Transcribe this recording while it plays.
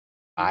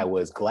I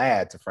was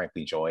glad to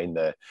frankly join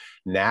the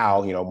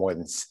now, more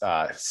than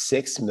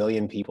 6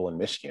 million people in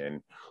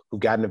Michigan who've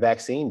gotten a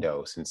vaccine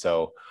dose. And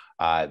so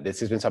this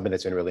has been something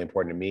that's been really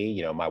important to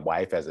me. My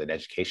wife as an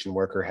education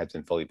worker has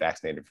been fully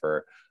vaccinated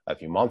for a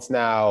few months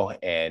now.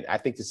 And I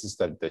think this is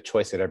the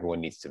choice that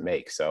everyone needs to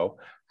make. So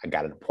I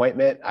got an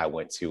appointment. I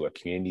went to a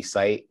community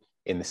site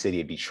in the city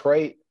of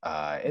Detroit.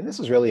 And this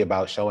was really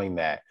about showing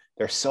that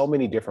there's so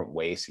many different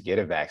ways to get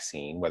a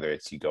vaccine, whether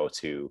it's you go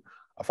to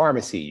a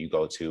pharmacy, you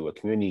go to a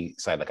community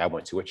site, like I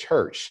went to a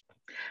church.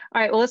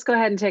 All right, well, let's go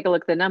ahead and take a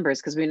look at the numbers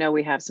because we know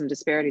we have some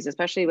disparities,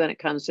 especially when it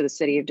comes to the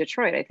city of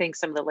Detroit. I think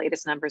some of the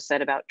latest numbers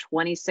said about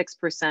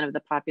 26% of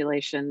the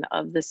population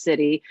of the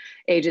city,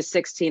 ages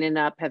 16 and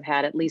up, have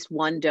had at least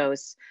one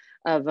dose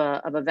of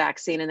a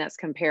vaccine, and that's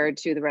compared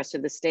to the rest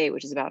of the state,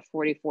 which is about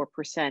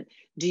 44%.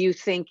 Do you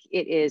think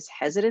it is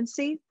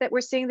hesitancy that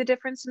we're seeing the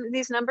difference in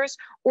these numbers,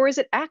 or is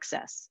it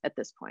access at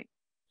this point?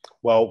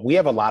 Well, we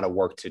have a lot of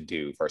work to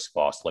do, first of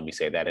all, so let me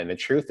say that. And the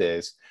truth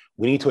is,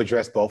 we need to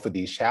address both of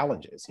these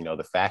challenges.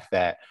 The fact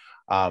that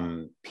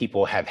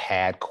people have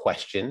had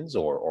questions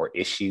or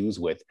issues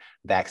with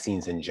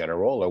vaccines in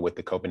general, or with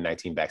the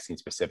COVID-19 vaccine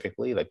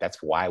specifically, like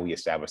that's why we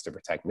established the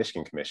Protect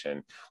Michigan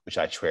Commission, which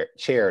I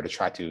chair, to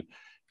try to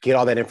get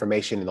all that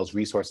information and those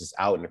resources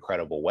out in a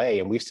credible way.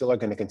 And we still are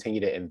going to continue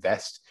to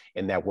invest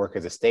in that work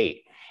as a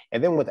state.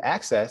 And then with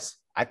access,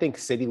 I think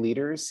city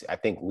leaders, I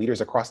think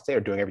leaders across the state are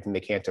doing everything they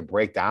can to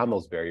break down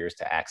those barriers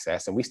to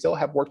access. And we still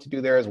have work to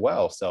do there as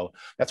well. So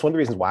that's one of the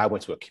reasons why I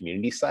went to a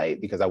community site,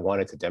 because I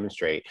wanted to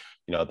demonstrate,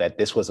 that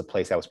this was a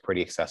place that was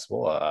pretty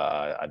accessible,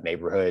 a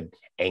neighborhood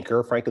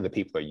anchor, frankly, that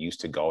people are used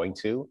to going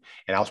to.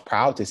 And I was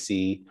proud to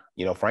see,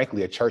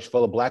 frankly, a church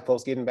full of Black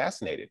folks getting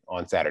vaccinated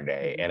on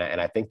Saturday. And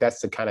I think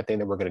that's the kind of thing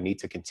that we're going to need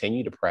to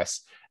continue to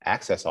press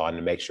access on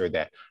to make sure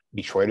that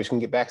Detroiters can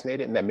get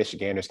vaccinated and that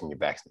Michiganders can get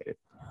vaccinated.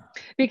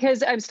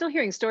 Because I'm still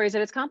hearing stories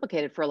that it's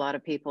complicated for a lot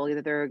of people.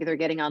 Either they're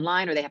getting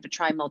online, or they have to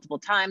try multiple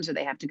times, or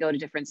they have to go to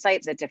different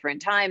sites at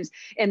different times,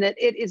 and that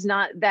it is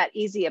not that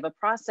easy of a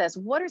process.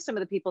 What are some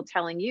of the people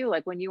telling you,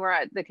 like when you were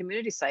at the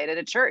community site at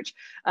a church,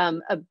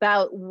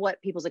 about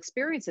what people's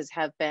experiences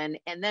have been,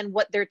 and then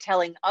what they're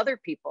telling other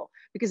people?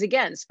 Because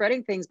again,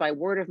 spreading things by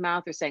word of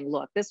mouth, or saying,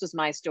 look, this was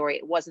my story,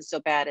 it wasn't so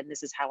bad, and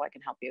this is how I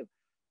can help you.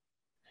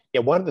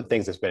 Yeah, one of the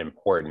things that's been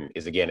important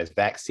is, again, as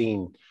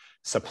vaccine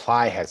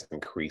supply has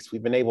increased,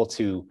 we've been able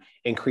to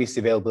increase the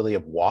availability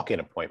of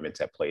walk-in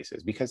appointments at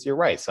places, because you're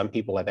right, some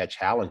people have had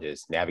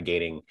challenges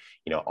navigating,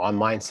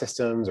 online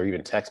systems or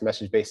even text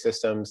message-based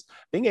systems.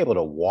 Being able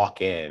to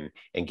walk in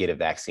and get a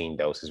vaccine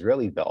dose is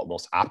really the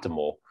most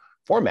optimal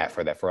format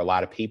for that for a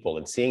lot of people.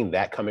 And seeing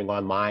that coming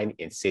online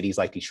in cities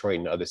like Detroit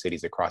and other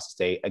cities across the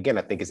state, again,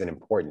 I think is an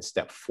important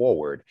step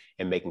forward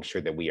in making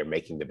sure that we are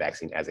making the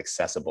vaccine as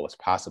accessible as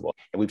possible.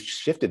 And we've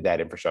shifted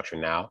that infrastructure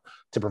now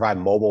to provide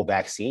mobile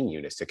vaccine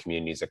units to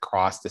communities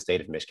across the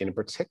state of Michigan, and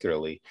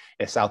particularly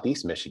in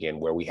Southeast Michigan,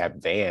 where we have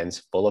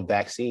vans full of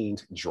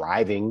vaccines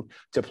driving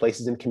to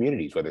places in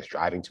communities, whether it's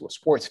driving to a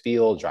sports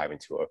field, driving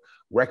to a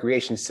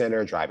recreation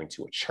center, driving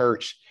to a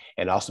church,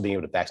 and also being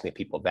able to vaccinate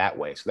people that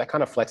way. So that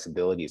kind of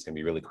flexibility is going to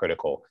be really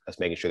critical as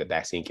making sure that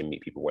vaccine can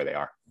meet people where they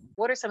are.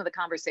 What are some of the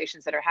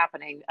conversations that are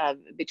happening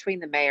between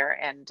the mayor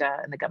and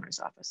the governor's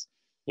office?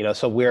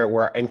 So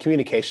we're in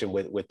communication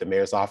with the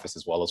mayor's office,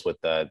 as well as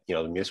with the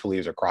municipal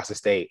leaders across the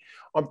state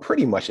on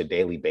pretty much a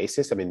daily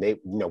basis. I mean,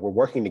 we're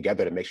working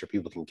together to make sure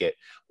people can get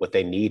what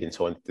they need. And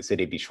so in the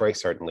city of Detroit,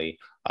 certainly,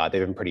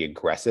 they've been pretty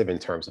aggressive in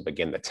terms of,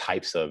 again, the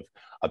types of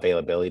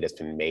availability that's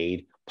been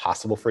made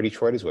possible for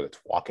Detroiters, whether it's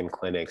walk-in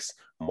clinics,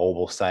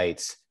 mobile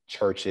sites,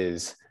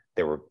 churches.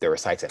 There were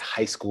sites at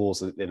high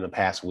schools in the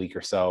past week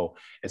or so.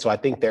 And so I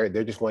think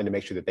they're just wanting to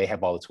make sure that they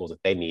have all the tools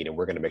that they need, and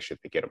we're going to make sure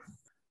that they get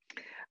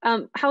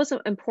them. How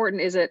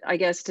important is it, I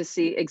guess, to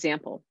see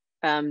example,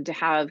 to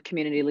have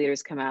community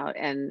leaders come out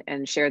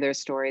and share their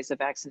stories of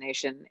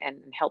vaccination and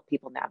help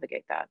people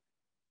navigate that?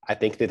 I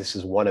think that this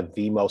is one of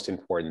the most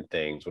important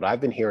things. What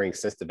I've been hearing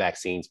since the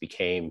vaccines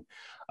became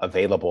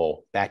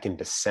available back in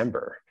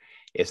December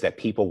is that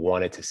people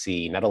wanted to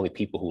see not only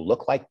people who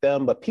look like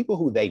them, but people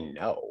who they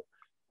know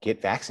get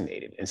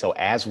vaccinated. And so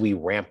as we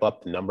ramp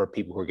up the number of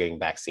people who are getting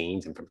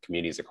vaccines and from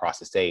communities across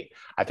the state,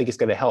 I think it's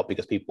going to help,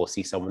 because people will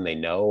see someone they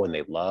know and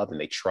they love and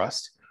they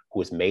trust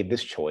who has made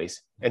this choice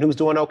and who's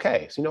doing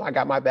okay. So, I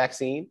got my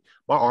vaccine.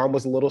 My arm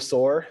was a little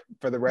sore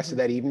for the rest of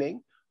that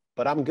evening,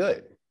 but I'm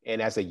good.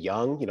 And as a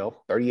young,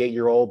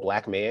 38-year-old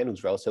Black man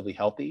who's relatively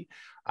healthy,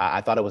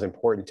 I thought it was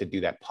important to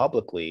do that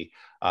publicly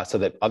so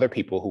that other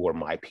people who are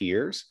my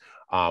peers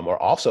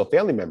or also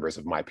family members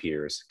of my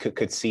peers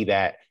could see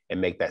that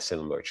and make that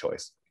similar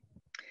choice.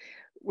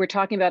 We're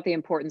talking about the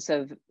importance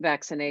of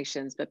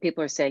vaccinations, but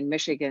people are saying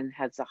Michigan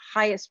has the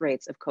highest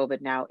rates of COVID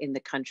now in the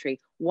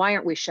country. Why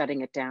aren't we shutting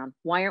it down?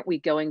 Why aren't we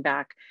going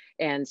back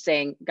and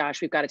saying,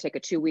 gosh, we've got to take a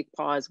 2-week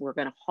pause. We're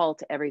going to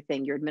halt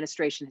everything. Your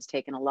administration has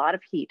taken a lot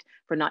of heat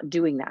for not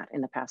doing that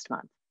in the past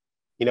month.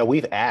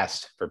 We've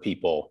asked for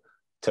people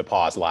to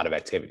pause a lot of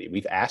activity.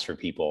 We've asked for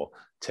people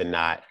to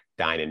not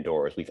dine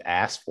indoors. We've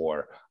asked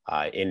for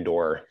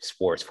indoor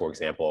sports, for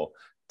example,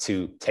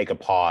 to take a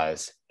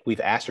pause.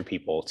 We've asked for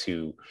people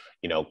to,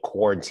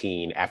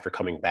 quarantine after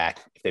coming back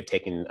if they've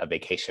taken a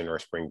vacation or a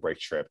spring break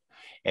trip.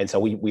 And so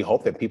we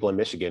hope that people in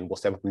Michigan will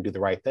step up and do the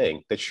right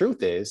thing. The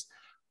truth is,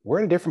 we're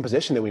in a different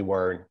position than we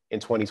were in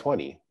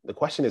 2020. The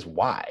question is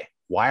why?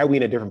 Why are we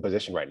in a different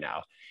position right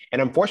now?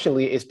 And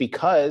unfortunately, it's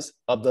because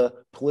of the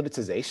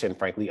politicization,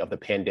 frankly, of the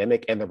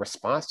pandemic and the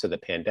response to the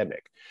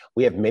pandemic.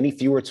 We have many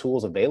fewer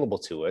tools available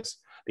to us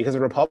because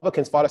the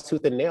Republicans fought us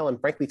tooth and nail and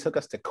frankly took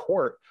us to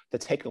court to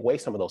take away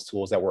some of those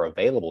tools that were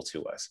available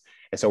to us.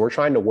 And so we're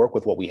trying to work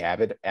with what we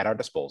have at our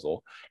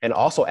disposal and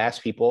also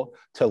ask people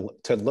to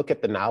look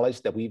at the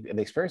knowledge that and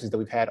the experiences that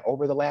we've had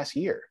over the last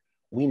year.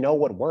 We know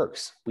what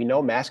works. We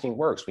know masking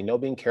works. We know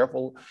being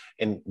careful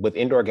and with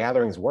indoor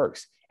gatherings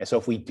works. And so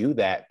if we do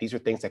that, these are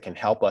things that can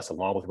help us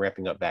along with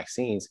ramping up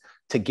vaccines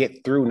to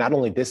get through not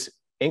only this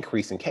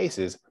increase in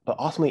cases, but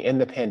ultimately in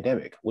the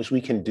pandemic, which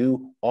we can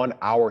do on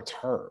our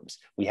terms.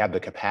 We have the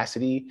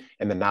capacity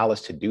and the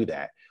knowledge to do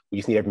that. We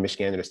just need every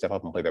Michigander to step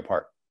up and play their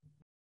part.